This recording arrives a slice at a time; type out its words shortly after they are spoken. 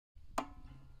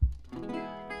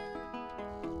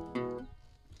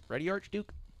Ready,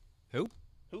 Archduke? Who?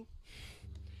 Who?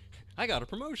 I got a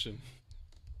promotion.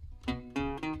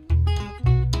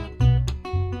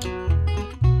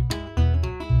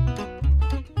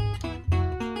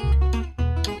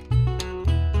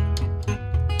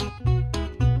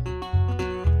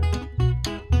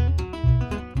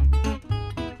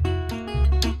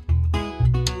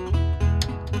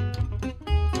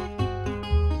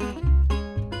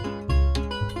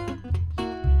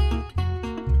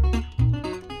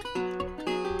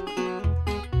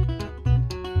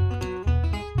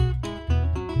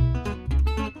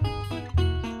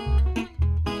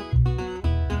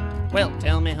 Well,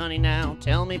 tell me, honey, now,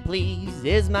 tell me, please,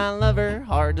 is my lover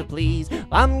hard to please?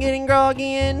 I'm getting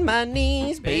groggy in my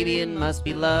knees, baby, it must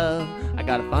be love. I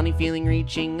got a funny feeling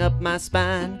reaching up my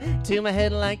spine, to my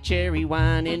head like cherry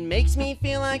wine. It makes me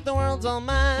feel like the world's all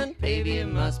mine, baby, it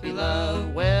must be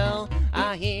love. Well,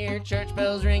 I hear church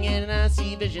bells ringing and I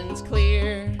see visions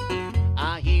clear.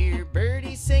 I hear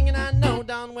birdies singing, I know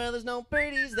darn well there's no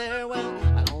birdies there.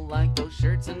 Well, I don't like those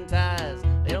shirts and ties,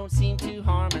 they don't seem to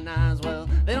harmonize well.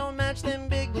 They don't match them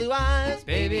big blue eyes,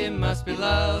 baby, it must be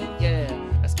love. Yeah,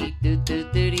 I skeet doo doo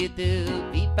doo doo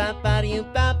doo, beep ba ba doo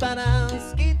ba ba da,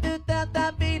 skeet doo da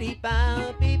da bee dee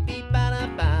ba, beep beep ba da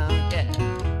ba.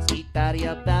 Yeah, skeet da dee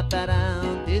ba ba da,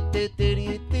 doo doo doo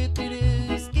doo doo doo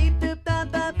doo, skeet doo da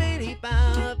da bee dee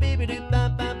ba, beep doo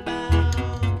ba ba ba.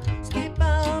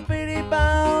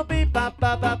 Bow, beep, bow,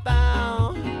 bow, bow,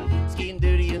 bow. Ski and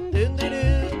doody and doo doo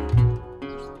doo.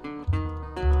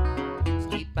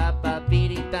 Ski ba ba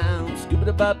beady bow. Scuba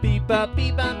da ba beep ba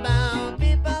beep ba bow.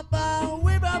 Beep ba bow,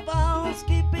 wee ba bow.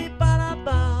 Ski beep ba da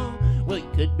bow. Well, you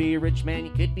could be a rich man,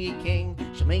 you could be a king.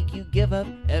 She'll make you give up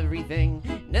everything.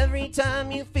 And every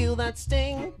time you feel that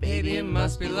sting, baby, it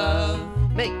must be love.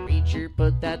 Make a preacher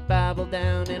put that Bible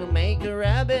down. It'll make a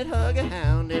rabbit hug a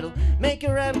hound. It'll make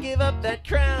a rabbit give up that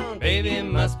crown. Baby, it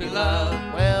must be love.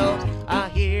 Well, I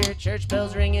hear church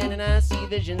bells ringing and I see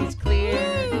visions clear.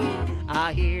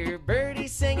 I hear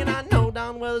birdies singing, I know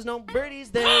darn well there's no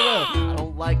birdies there. Well, I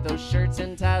don't like those shirts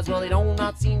and ties, well, they don't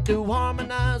not seem to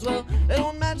harmonize. Well, they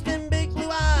don't match them big blue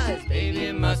eyes. Baby,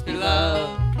 it must be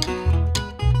love.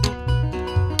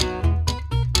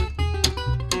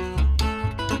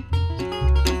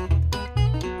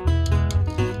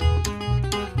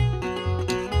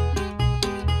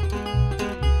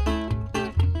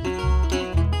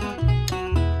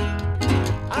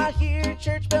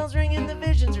 Church bells ringing, the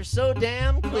visions are so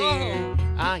damn clear.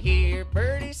 I hear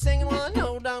birdies singing, well, I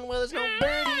know darn well there's no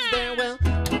birdies there. Well,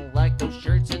 I don't like those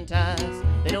shirts and ties,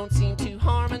 they don't seem to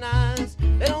harmonize.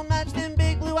 They don't match them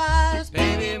big blue eyes.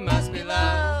 Baby, it must be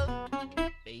love.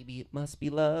 Baby, it must be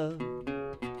love.